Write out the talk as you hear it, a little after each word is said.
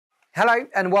Hello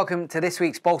and welcome to this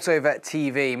week's Bolsover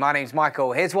TV. My name's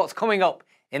Michael. Here's what's coming up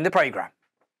in the programme.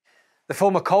 The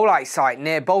former Coalite site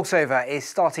near Bolsover is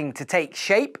starting to take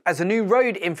shape as a new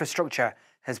road infrastructure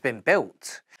has been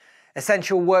built.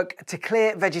 Essential work to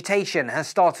clear vegetation has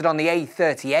started on the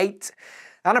A38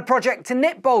 and a project to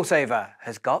knit Bolsover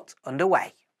has got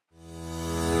underway.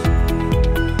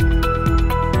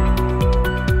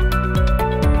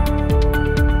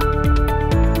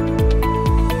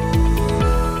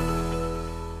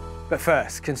 But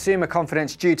first, consumer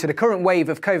confidence due to the current wave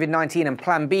of COVID-19 and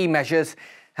Plan B measures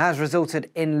has resulted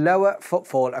in lower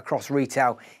footfall across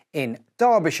retail in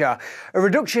Derbyshire. A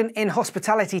reduction in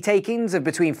hospitality takings of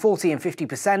between 40 and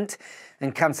 50%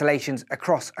 and cancellations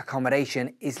across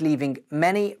accommodation is leaving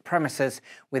many premises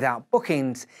without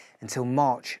bookings until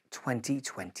March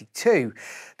 2022.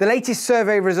 The latest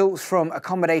survey results from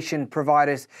accommodation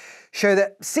providers show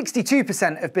that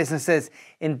 62% of businesses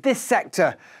in this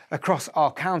sector across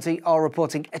our county are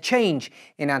reporting a change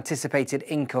in anticipated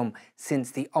income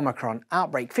since the Omicron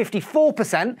outbreak.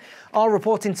 54% are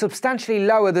reporting substantially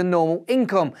lower than normal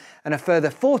income, and a further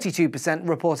 42%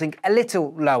 reporting a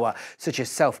little lower, such as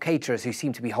self-caterers who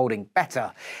seem to be holding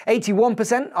better.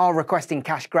 81% are requesting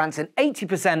cash grants and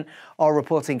 80% are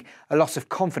reporting a loss of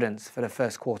confidence for the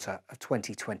first quarter of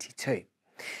 2022.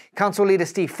 Council leader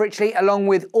Steve Fritchley, along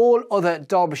with all other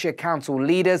Derbyshire Council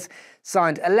leaders,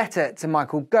 signed a letter to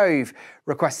Michael Gove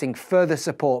requesting further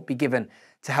support be given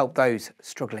to help those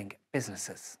struggling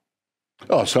businesses.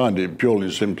 I signed it purely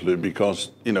and simply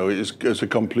because, it's a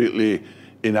completely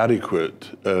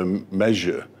inadequate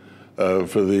measure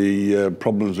for the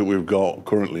problems that we've got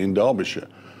currently in Derbyshire.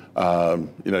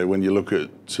 When you look at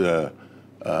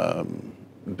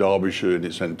Derbyshire in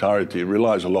its entirety, it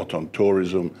relies a lot on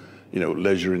tourism,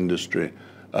 leisure industry,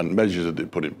 and measures that they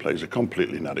put in place are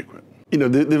completely inadequate.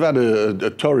 They've had a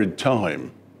torrid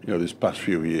time, this past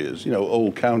few years.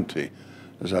 Old County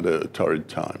has had a torrid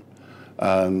time,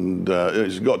 and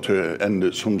it's got to end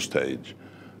at some stage.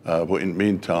 But in the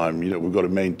meantime, we've got to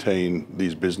maintain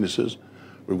these businesses.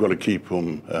 We've got to keep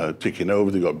them ticking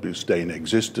over. They've got to stay in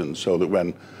existence so that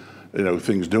when,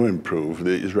 things do improve,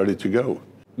 it's ready to go.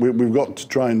 We've got to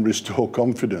try and restore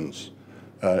confidence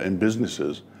in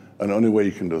businesses. And the only way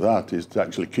you can do that is to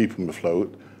actually keep them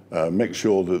afloat, make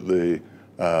sure that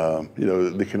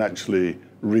they can actually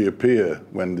reappear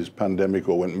when this pandemic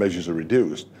or when measures are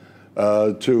reduced,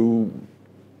 to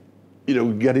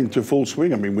get into full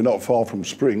swing. I mean, we're not far from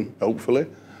spring, hopefully.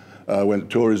 When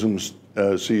tourism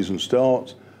season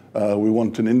starts, we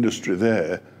want an industry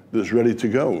there that's ready to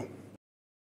go.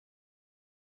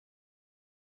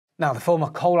 Now, the former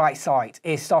Coalite site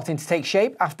is starting to take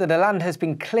shape after the land has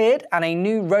been cleared and a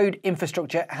new road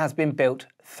infrastructure has been built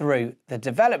through the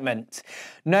development.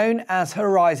 Known as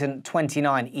Horizon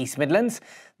 29 East Midlands,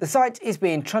 the site is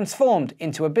being transformed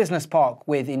into a business park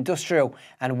with industrial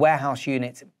and warehouse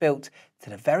units built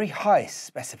to the very highest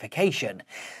specification.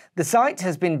 The site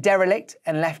has been derelict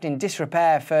and left in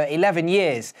disrepair for 11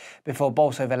 years before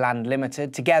Bolsover Land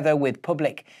Limited, together with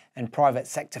public and private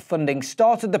sector funding,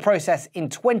 started the process in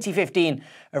 2015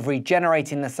 of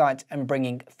regenerating the site and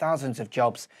bringing thousands of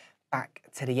jobs back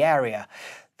to the area.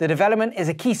 The development is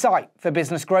a key site for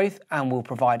business growth and will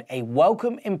provide a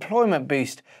welcome employment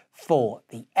boost for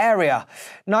the area.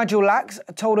 Nigel Lax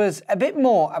told us a bit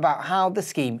more about how the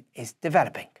scheme is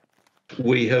developing.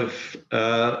 We have,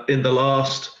 in the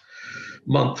last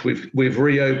month, we've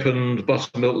reopened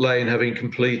Buttermilk Lane, having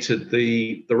completed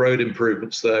the road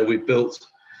improvements there. We've built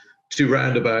 2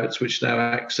 roundabouts which now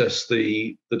access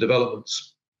the development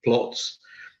plots.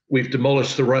 We've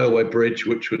demolished the railway bridge,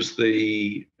 which was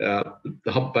the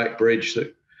humpback bridge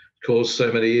that caused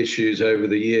so many issues over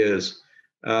the years.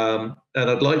 And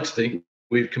I'd like to think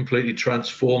we've completely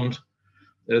transformed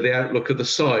the outlook of the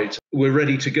site. We're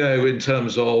ready to go in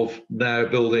terms of now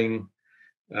building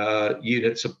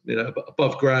units,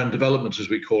 above ground development, as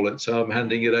we call it. So I'm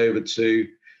handing it over to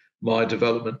my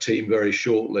development team very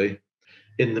shortly.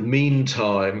 In the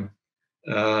meantime,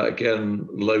 again,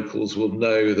 locals will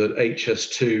know that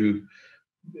HS2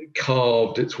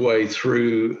 carved its way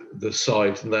through the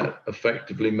site, and that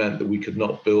effectively meant that we could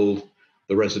not build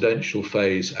the residential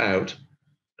phase out.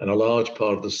 And a large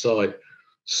part of the site,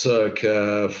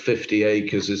 circa 50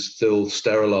 acres, is still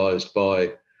sterilised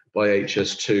by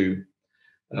HS2,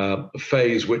 a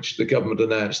phase which the government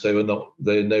announced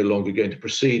they're no longer going to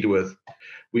proceed with.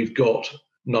 We've got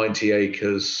 90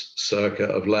 acres circa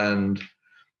of land,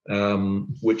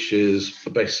 which is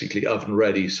basically oven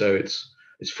ready, so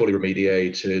it's fully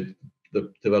remediated.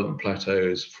 The development plateau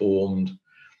is formed,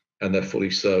 and they're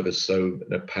fully serviced, so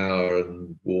power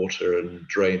and water and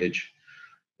drainage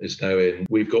is now in.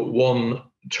 We've got one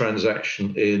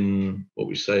transaction in what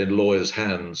we say in lawyers'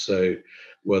 hands, so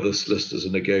where the solicitors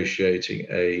are negotiating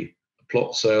a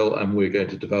plot sale, and we're going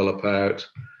to develop out,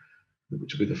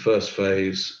 which will be the first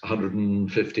phase,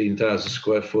 115,000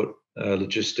 square foot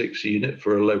logistics unit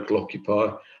for a local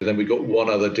occupier. And then we've got one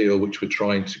other deal which we're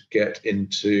trying to get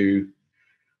into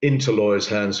lawyers'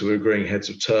 hands, so we're agreeing heads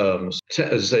of terms.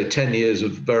 As I say, 10 years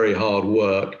of very hard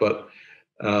work, but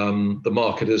the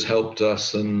market has helped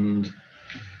us, and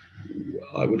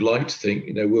I would like to think,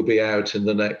 we'll be out in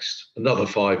the next another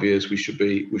 5 years. We should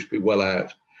be well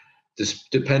out. This,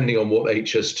 depending on what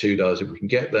HS2 does, if we can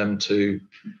get them to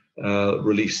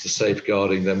release the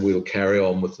safeguarding, then we'll carry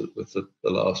on with the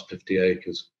last 50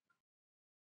 acres.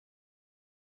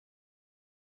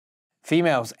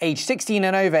 Females aged 16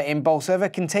 and over in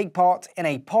Bolsover can take part in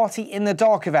a Party in the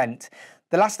Dark event.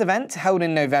 The last event, held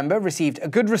in November, received a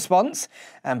good response,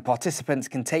 and participants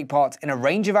can take part in a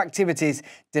range of activities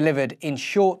delivered in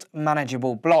short,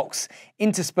 manageable blocks,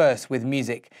 interspersed with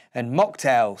music and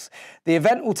mocktails. The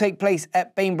event will take place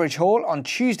at Bainbridge Hall on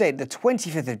Tuesday, the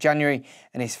 25th of January,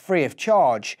 and is free of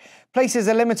charge. Places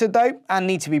are limited, though, and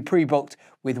need to be pre-booked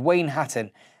with Wayne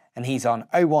Hatton, and he's on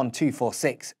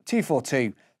 01246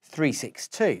 242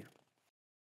 362.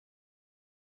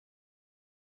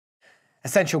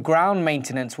 Essential ground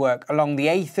maintenance work along the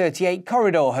A38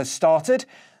 corridor has started.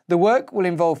 The work will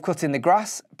involve cutting the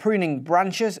grass, pruning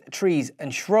branches, trees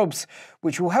and shrubs,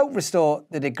 which will help restore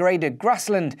the degraded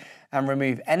grassland and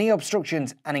remove any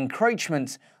obstructions and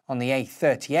encroachments on the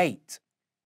A38.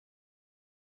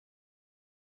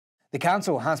 The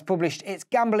Council has published its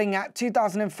Gambling Act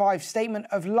 2005 Statement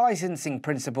of Licensing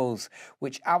Principles,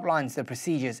 which outlines the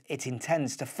procedures it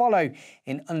intends to follow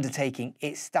in undertaking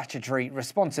its statutory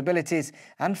responsibilities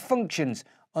and functions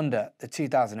under the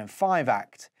 2005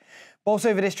 Act.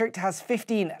 Bolsover District has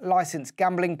 15 licensed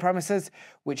gambling premises,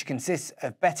 which consists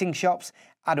of betting shops,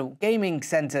 adult gaming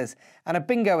centres and a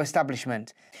bingo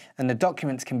establishment, and the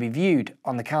documents can be viewed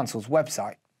on the Council's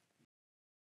website.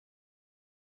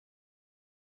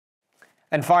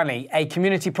 And finally, a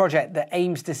community project that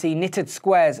aims to see knitted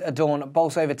squares adorn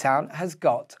Bolsover town has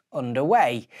got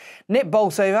underway. Knit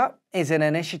Bolsover is an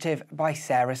initiative by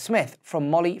Sarah Smith from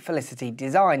Molly Felicity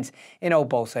Designs in Old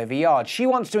Bolsover Yard. She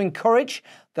wants to encourage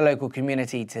the local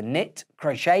community to knit,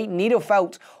 crochet, needle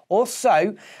felt or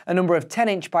sew a number of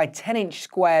 10-inch by 10-inch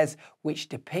squares which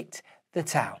depict the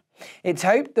town. It's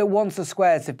hoped that once the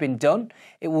squares have been done,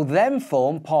 it will then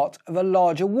form part of a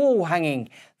larger wall hanging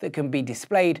that can be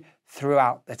displayed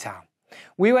throughout the town.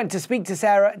 We went to speak to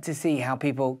Sarah to see how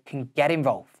people can get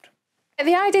involved.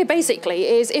 The idea basically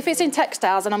is if it's in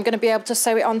textiles and I'm going to be able to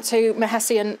sew it onto my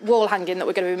Hessian wall hanging that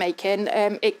we're going to be making,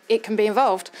 it can be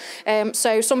involved.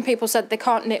 So some people said they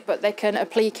can't knit but they can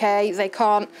applique, they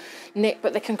can't knit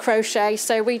but they can crochet.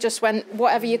 So we just went,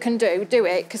 whatever you can do, do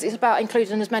it, because it's about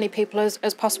including as many people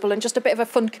as possible and just a bit of a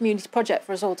fun community project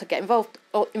for us all to get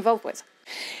involved with.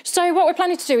 So what we're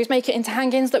planning to do is make it into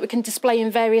hangings that we can display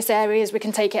in various areas. We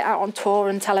can take it out on tour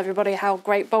and tell everybody how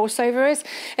great Bolsover is.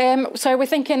 So we're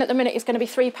thinking at the minute it's going to be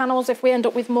 3 panels. If we end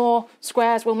up with more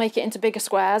squares, we'll make it into bigger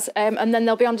squares. And then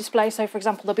they'll be on display. So, for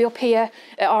example, they'll be up here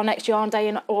at our next yarn day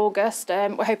in August.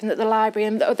 We're hoping that the library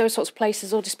and those sorts of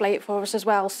places will display it for us as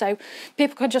well. So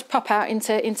people could just pop out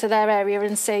into their area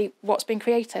and see what's been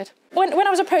created. When I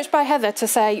was approached by Heather to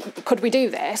say, could we do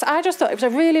this, I just thought it was a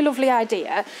really lovely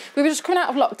idea. We were just coming out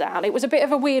of lockdown. It was a bit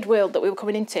of a weird world that we were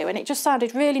coming into, and it just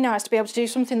sounded really nice to be able to do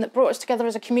something that brought us together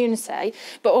as a community,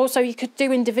 but also you could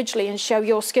do individually and show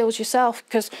your skills yourself,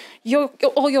 because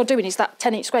all you're doing is that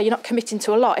 10-inch square. You're not committing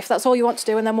to a lot. If that's all you want to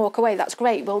do and then walk away, that's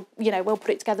great. We'll put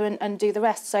it together and do the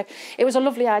rest. So it was a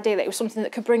lovely idea that it was something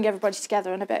that could bring everybody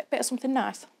together and a bit of something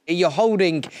nice. You're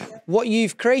holding what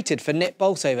you've created for Knit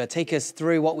Bolsover. Take us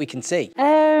through what we can see.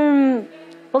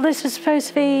 Well, this was supposed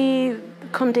to be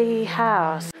Cundy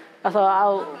House. I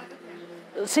thought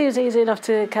it seems easy enough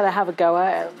to kind of have a go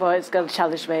at it, but it's going to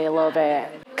challenge me a little bit.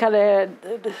 Kind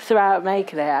of throughout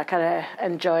making it, I kind of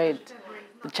enjoyed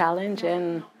the challenge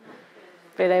and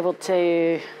being able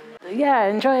to,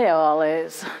 enjoy it all.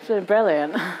 It's been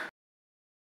brilliant.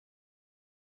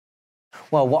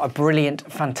 Well, what a brilliant,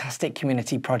 fantastic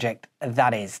community project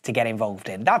that is to get involved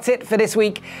in. That's it for this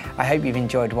week. I hope you've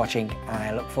enjoyed watching, and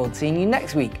I look forward to seeing you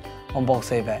next week on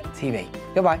Bolsover TV.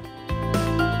 Goodbye.